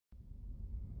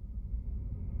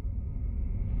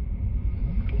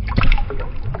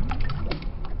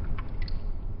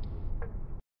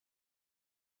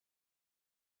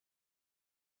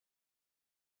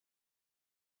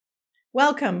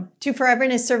Welcome to Forever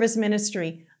in His Service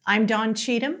Ministry. I'm Dawn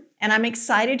Cheatham, and I'm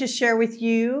excited to share with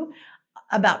you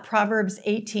about Proverbs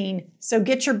 18. So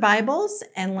get your Bibles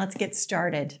and let's get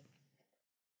started.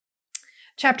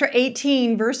 Chapter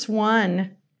 18, verse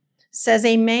 1 says,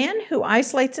 "A man who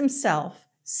isolates himself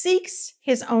seeks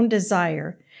his own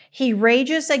desire. He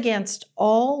rages against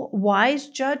all wise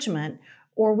judgment,"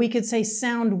 or we could say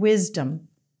sound wisdom.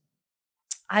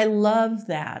 I love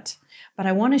that, but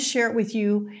I want to share it with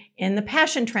you in the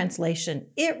Passion Translation.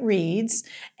 It reads,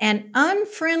 "An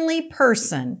unfriendly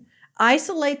person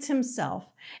isolates himself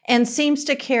and seems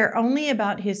to care only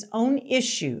about his own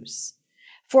issues,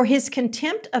 for his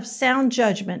contempt of sound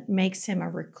judgment makes him a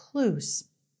recluse."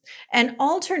 An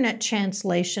alternate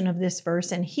translation of this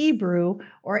verse in Hebrew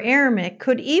or Aramaic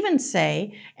could even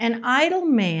say, "An idle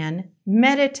man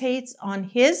meditates on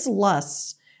his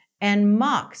lusts and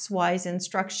mocks wise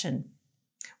instruction."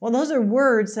 Well, those are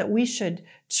words that we should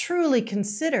truly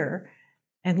consider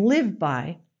and live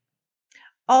by.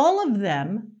 All of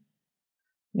them,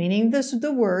 meaning the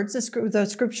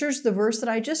scriptures, the verse that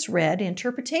I just read,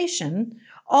 interpretation,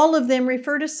 all of them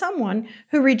refer to someone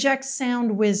who rejects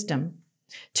sound wisdom.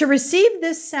 To receive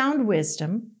this sound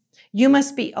wisdom, you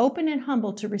must be open and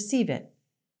humble to receive it.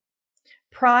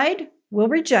 Pride will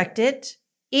reject it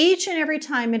each and every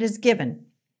time it is given.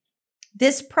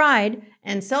 This pride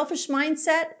and selfish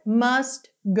mindset must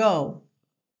go.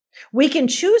 We can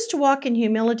choose to walk in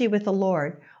humility with the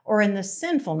Lord or in the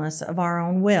sinfulness of our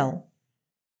own will.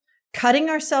 Cutting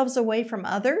ourselves away from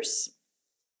others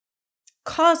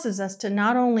causes us to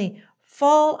not only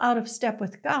fall out of step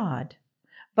with God,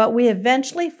 but we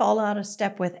eventually fall out of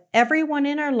step with everyone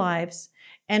in our lives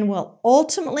and will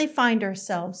ultimately find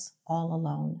ourselves all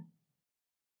alone.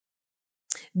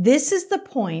 This is the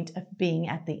point of being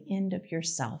at the end of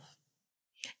yourself.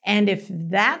 And if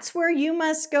that's where you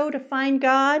must go to find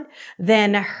God,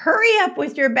 then hurry up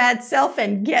with your bad self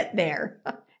and get there.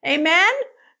 Amen?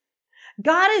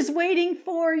 God is waiting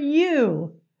for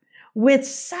you with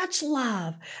such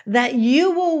love that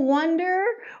you will wonder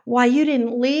why you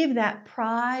didn't leave that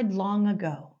pride long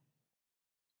ago.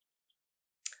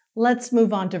 Let's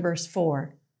move on to verse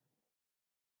 4.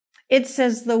 It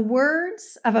says, "The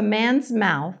words of a man's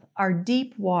mouth are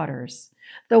deep waters.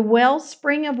 The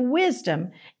wellspring of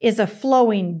wisdom is a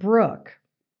flowing brook."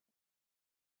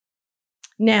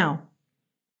 Now,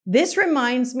 this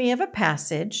reminds me of a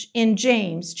passage in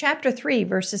James chapter 3,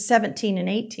 verses 17 and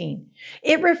 18.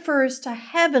 It refers to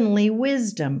heavenly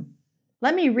wisdom.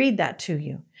 Let me read that to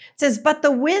you. It says, "But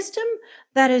the wisdom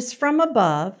that is from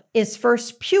above is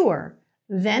first pure,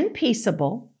 then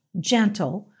peaceable,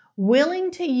 gentle, willing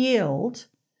to yield,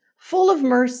 full of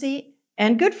mercy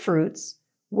and good fruits,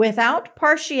 without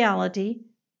partiality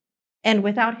and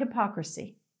without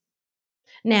hypocrisy.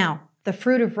 Now, the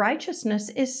fruit of righteousness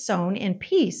is sown in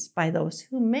peace by those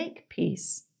who make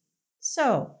peace."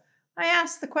 So, I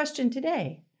ask the question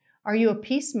today, are you a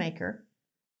peacemaker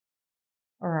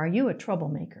or are you a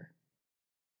troublemaker?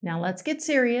 Now, let's get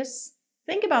serious.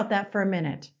 Think about that for a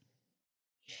minute.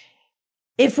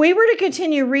 If we were to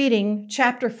continue reading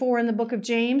chapter 4 in the book of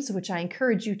James, which I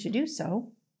encourage you to do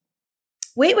so,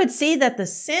 we would see that the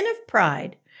sin of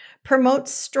pride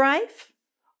promotes strife,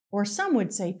 or some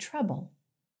would say trouble,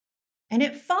 and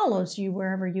it follows you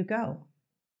wherever you go.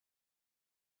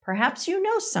 Perhaps you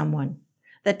know someone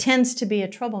that tends to be a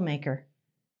troublemaker.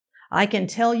 I can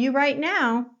tell you right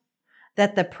now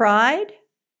that the pride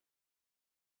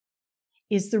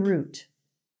is the root.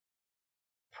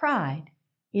 Pride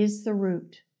is the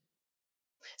root.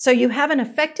 So you have an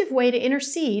effective way to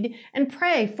intercede and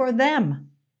pray for them.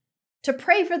 To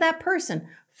pray for that person,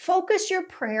 focus your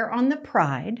prayer on the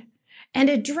pride and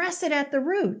address it at the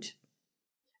root.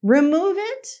 Remove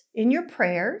it in your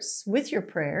prayers, with your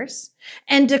prayers,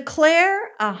 and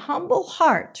declare a humble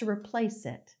heart to replace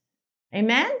it.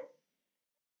 Amen?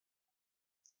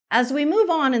 As we move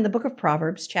on in the book of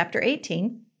Proverbs, chapter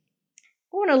 18,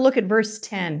 I want to look at verse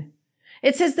 10.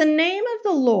 It says, "The name of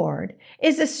the Lord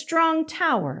is a strong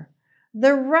tower.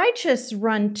 The righteous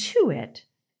run to it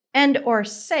and are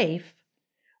safe."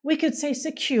 We could say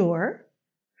secure,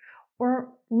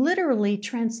 or literally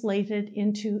translated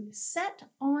into set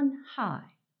on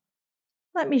high.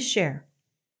 Let me share.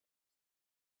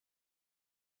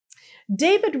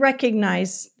 David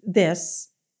recognized this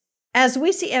as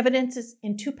we see evidences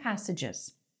in two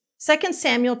passages. 2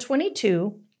 Samuel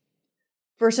 22,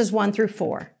 verses 1 through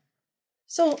 4.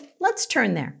 So let's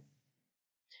turn there.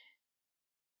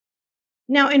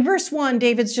 Now, in verse 1,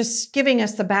 David's just giving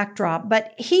us the backdrop,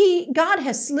 but God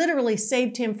has literally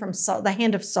saved him from the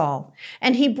hand of Saul.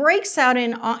 And he breaks out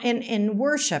in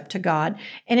worship to God.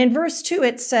 And in verse 2,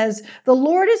 it says, "The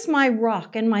Lord is my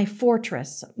rock and my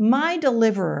fortress, my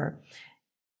deliverer,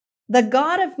 the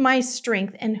God of my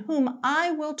strength, in whom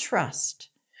I will trust,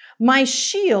 my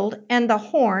shield and the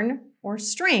horn," or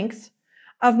strength,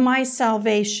 "of my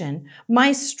salvation,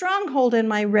 my stronghold and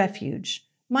my refuge.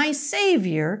 My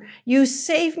Savior, you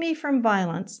save me from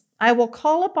violence. I will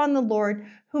call upon the Lord,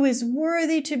 who is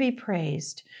worthy to be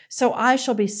praised. So I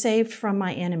shall be saved from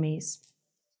my enemies."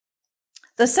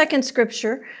 The second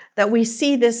scripture that we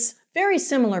see this very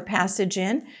similar passage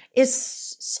in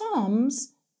is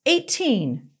Psalms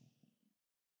 18,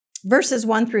 verses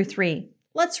 1 through 3.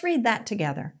 Let's read that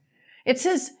together. It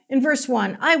says in verse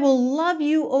 1, "I will love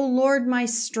you, O Lord, my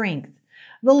strength.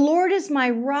 The Lord is my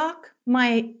rock,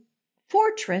 my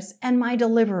fortress, and my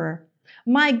deliverer,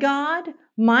 my God,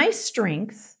 my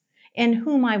strength, in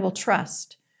whom I will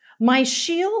trust. My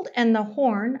shield and the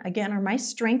horn," again, "are my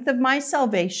strength of my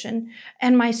salvation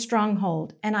and my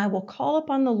stronghold. And I will call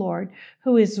upon the Lord,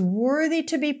 who is worthy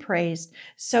to be praised.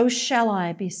 So shall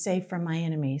I be saved from my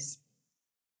enemies."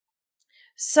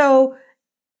 So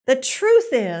the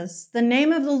truth is, the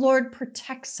name of the Lord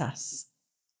protects us,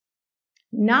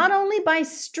 not only by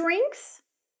strength,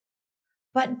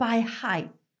 but by height.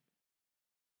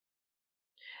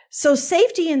 So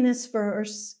safety in this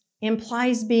verse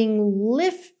implies being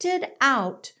lifted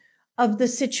out of the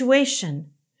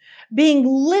situation, being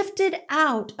lifted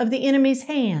out of the enemy's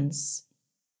hands.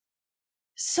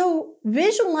 So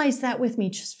visualize that with me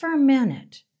just for a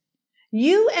minute.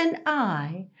 You and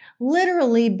I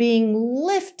literally being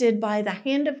lifted by the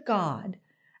hand of God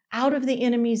out of the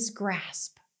enemy's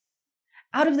grasp,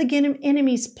 out of the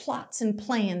enemy's plots and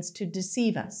plans to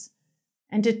deceive us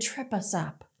and to trip us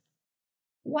up.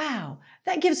 Wow,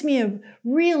 that gives me a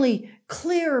really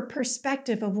clear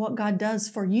perspective of what God does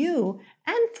for you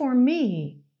and for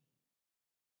me.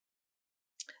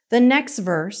 The next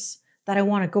verse that I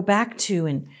want to go back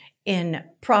to in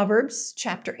Proverbs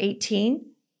chapter 18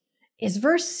 is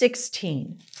verse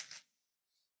 16.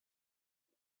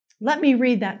 Let me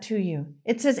read that to you.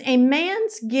 It says, "A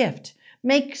man's gift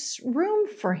makes room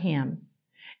for him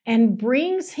and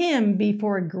brings him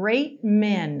before great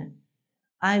men."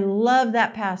 I love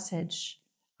that passage.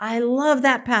 I love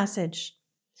that passage.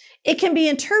 It can be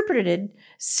interpreted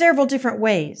several different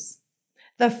ways.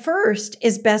 The first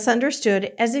is best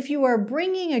understood as if you are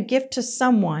bringing a gift to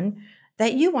someone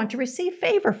that you want to receive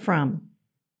favor from.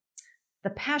 The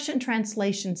Passion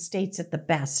Translation states it the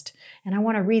best, and I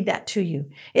want to read that to you.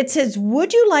 It says,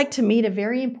 "Would you like to meet a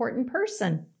very important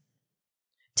person?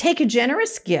 Take a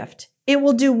generous gift. It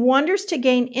will do wonders to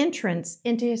gain entrance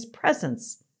into his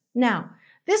presence." Now,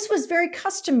 this was very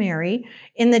customary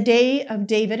in the day of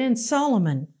David and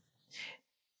Solomon.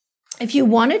 If you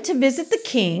wanted to visit the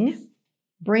king,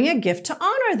 bring a gift to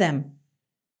honor them.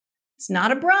 It's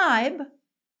not a bribe,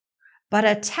 but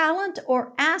a talent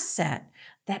or asset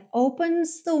that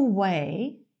opens the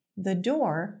way, the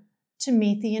door, to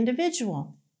meet the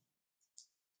individual.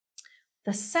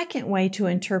 The second way to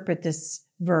interpret this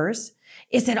verse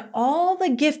is that all the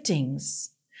giftings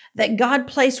that God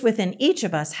placed within each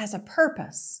of us has a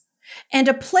purpose and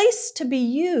a place to be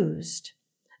used.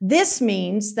 This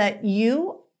means that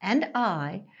you and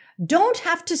I don't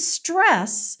have to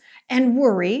stress and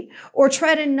worry or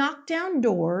try to knock down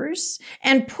doors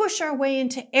and push our way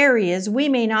into areas we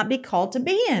may not be called to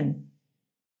be in.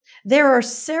 There are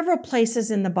several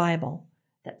places in the Bible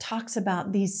that talks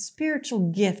about these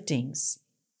spiritual giftings.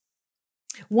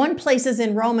 One place is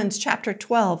in Romans chapter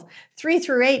 12, 3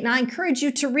 through 8, and I encourage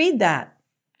you to read that.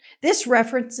 This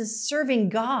references serving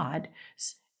God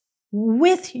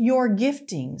with your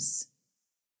giftings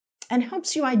and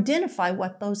helps you identify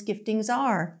what those giftings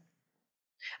are.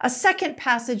 A second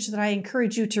passage that I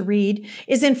encourage you to read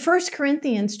is in 1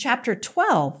 Corinthians chapter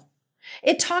 12.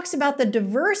 It talks about the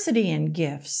diversity in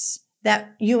gifts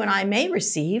that you and I may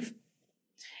receive.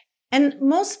 And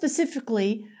most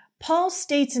specifically, Paul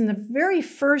states in the very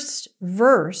first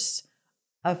verse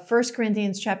of 1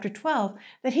 Corinthians chapter 12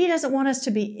 that he doesn't want us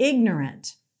to be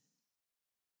ignorant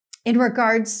in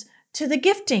regards to the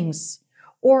giftings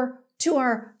or to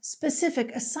our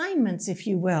specific assignments, if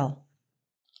you will.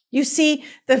 You see,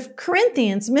 the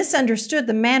Corinthians misunderstood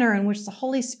the manner in which the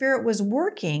Holy Spirit was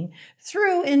working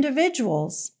through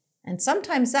individuals. And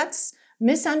sometimes that's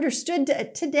misunderstood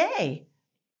today.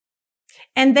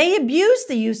 And they abused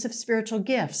the use of spiritual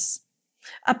gifts,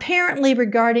 apparently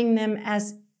regarding them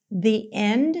as the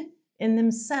end in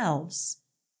themselves.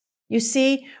 You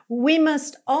see, we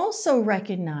must also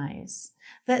recognize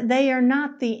that they are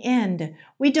not the end.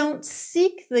 We don't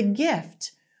seek the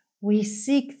gift. We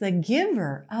seek the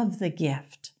giver of the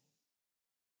gift.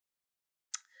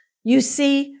 You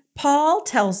see, Paul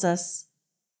tells us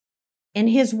in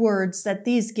his words that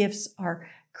these gifts are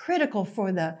critical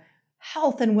for the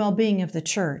health and well-being of the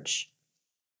church.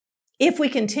 If we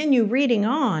continue reading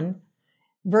on,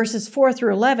 verses 4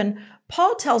 through 11,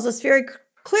 Paul tells us very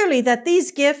clearly that these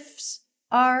gifts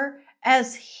are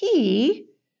as he,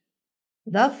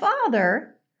 the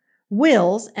Father,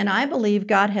 wills, and I believe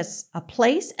God has a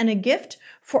place and a gift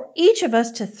for each of us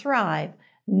to thrive,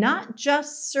 not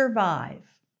just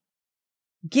survive.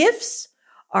 Gifts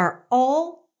are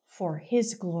all for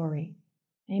his glory.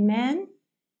 Amen?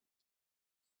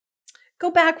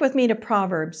 Go back with me to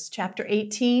Proverbs chapter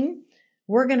 18.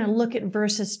 We're going to look at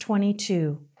verses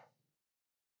 22.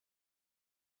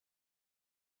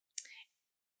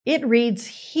 It reads,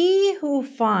 "He who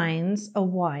finds a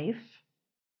wife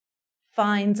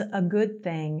finds a good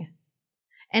thing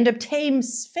and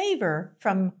obtains favor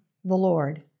from the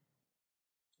Lord."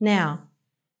 Now,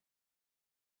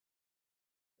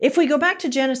 if we go back to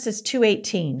Genesis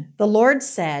 2:18, the Lord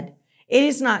said, "It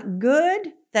is not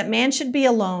good that man should be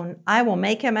alone. I will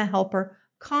make him a helper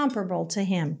comparable to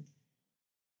him."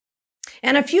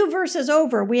 And a few verses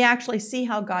over, we actually see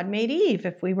how God made Eve,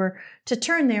 if we were to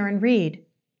turn there and read.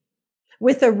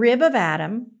 With the rib of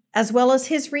Adam, as well as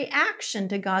his reaction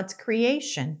to God's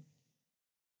creation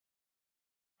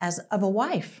as of a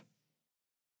wife.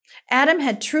 Adam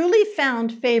had truly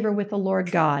found favor with the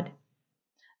Lord God.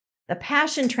 The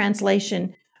Passion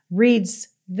Translation reads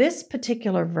this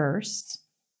particular verse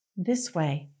this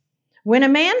way: "When a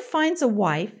man finds a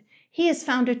wife, he has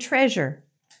found a treasure,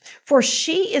 for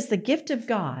she is the gift of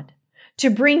God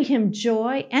to bring him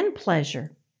joy and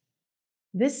pleasure."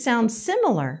 This sounds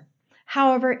similar.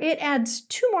 However, it adds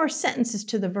 2 more sentences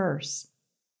to the verse.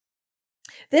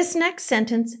 This next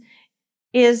sentence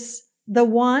is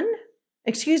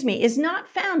not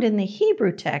found in the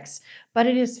Hebrew text, but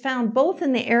it is found both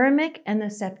in the Aramaic and the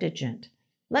Septuagint.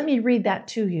 Let me read that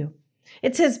to you.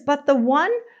 It says, "But the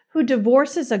one who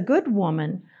divorces a good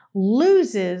woman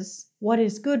loses what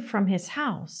is good from his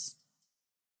house."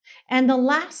 And the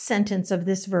last sentence of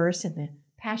this verse in the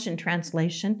Passion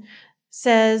Translation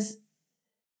says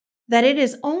that it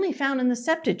is only found in the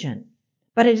Septuagint,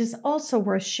 but it is also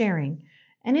worth sharing.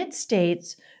 And it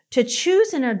states, "To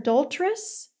choose an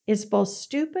adulteress is both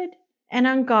stupid and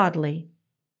ungodly."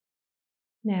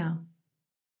 Now,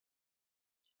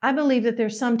 I believe that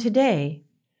there's some today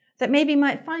that maybe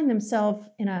might find themselves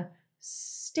in a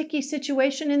sticky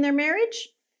situation in their marriage.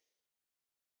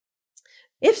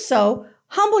 If so,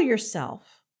 humble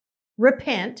yourself,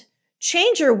 repent,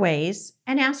 change your ways,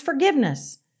 and ask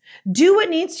forgiveness. Do what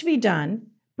needs to be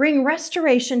done. Bring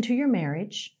restoration to your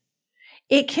marriage.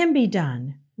 It can be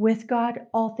done. With God,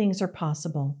 all things are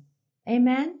possible.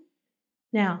 Amen?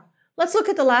 Now, let's look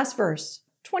at the last verse,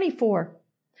 24.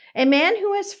 "A man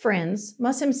who has friends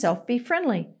must himself be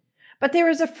friendly, but there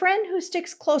is a friend who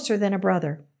sticks closer than a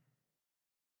brother."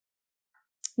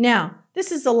 Now,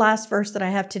 this is the last verse that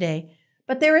I have today,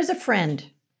 but there is a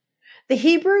friend. The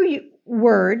Hebrew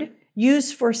word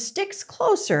used for sticks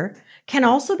closer can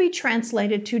also be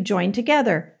translated to join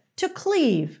together, to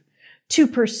cleave, to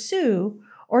pursue,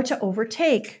 or to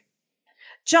overtake.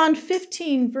 John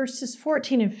 15 verses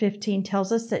 14 and 15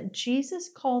 tells us that Jesus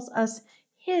calls us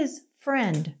his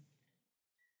friend.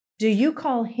 Do you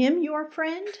call him your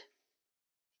friend?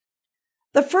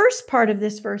 The first part of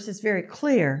this verse is very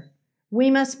clear. We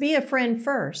must be a friend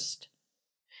first.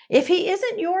 If he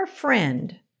isn't your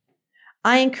friend,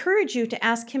 I encourage you to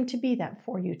ask him to be that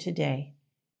for you today.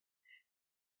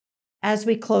 As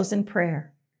we close in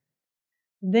prayer,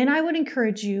 then I would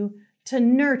encourage you to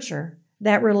nurture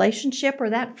that relationship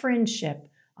or that friendship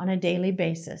on a daily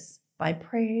basis by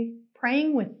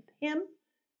praying with him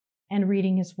and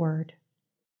reading his word.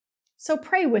 So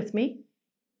pray with me.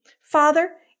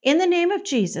 Father, in the name of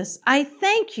Jesus, I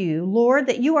thank you, Lord,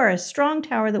 that you are a strong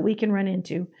tower that we can run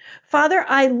into. Father,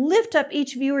 I lift up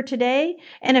each viewer today,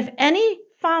 and if any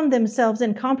found themselves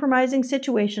in compromising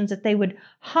situations, that they would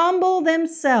humble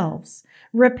themselves,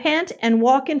 repent, and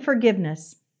walk in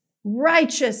forgiveness,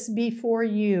 righteous before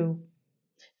you.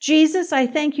 Jesus, I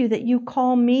thank you that you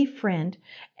call me friend,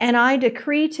 and I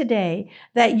decree today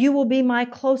that you will be my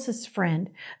closest friend,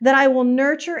 that I will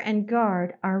nurture and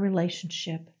guard our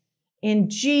relationship. In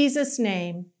Jesus'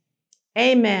 name,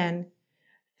 amen.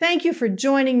 Thank you for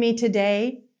joining me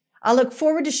today. I look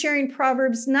forward to sharing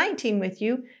Proverbs 19 with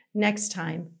you next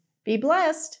time. Be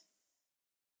blessed.